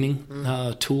screening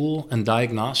tool and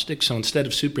diagnostic. So instead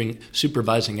of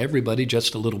supervising everybody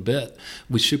just a little bit,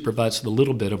 we supervised the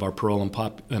little bit of our parole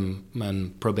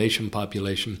and probation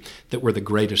population that were the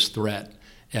greatest threat,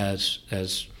 as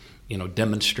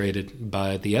demonstrated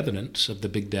by the evidence of the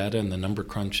big data and the number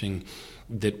crunching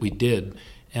that we did.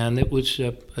 And it was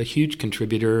a huge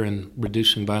contributor in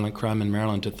reducing violent crime in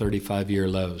Maryland to 35-year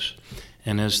lows.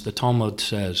 And as the Talmud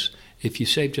says, if you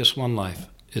save just one life,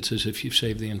 it's as if you've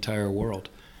saved the entire world.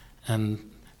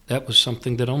 And that was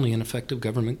something that only an effective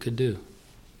government could do.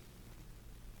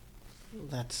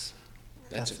 That's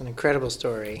an incredible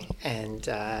story. And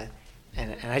I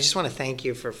just want to thank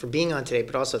you for being on today,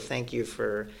 but also thank you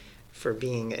for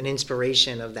being an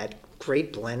inspiration of that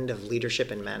great blend of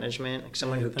leadership and management, like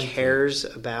someone who cares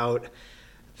about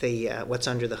the what's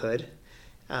under the hood.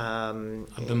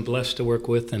 I've been blessed to work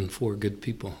with and for good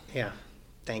people. Yeah.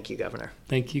 Thank you, Governor.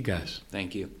 Thank you, guys.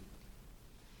 Thank you.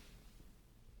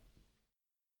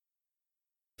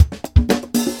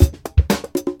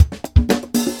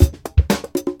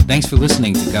 Thanks for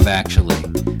listening to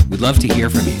GovActually. We'd love to hear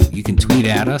from you. You can tweet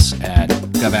at us at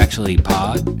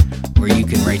GovActuallyPod, or you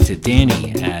can write to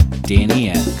Danny at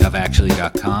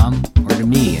danny@govactually.com, or to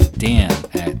me at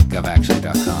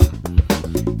dan@govactually.com.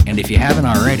 And if you haven't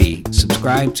already,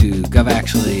 subscribe to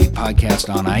GovActually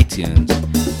podcast on iTunes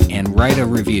and write a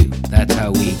review. That's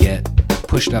how we get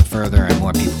pushed up further and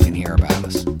more people can hear about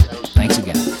us.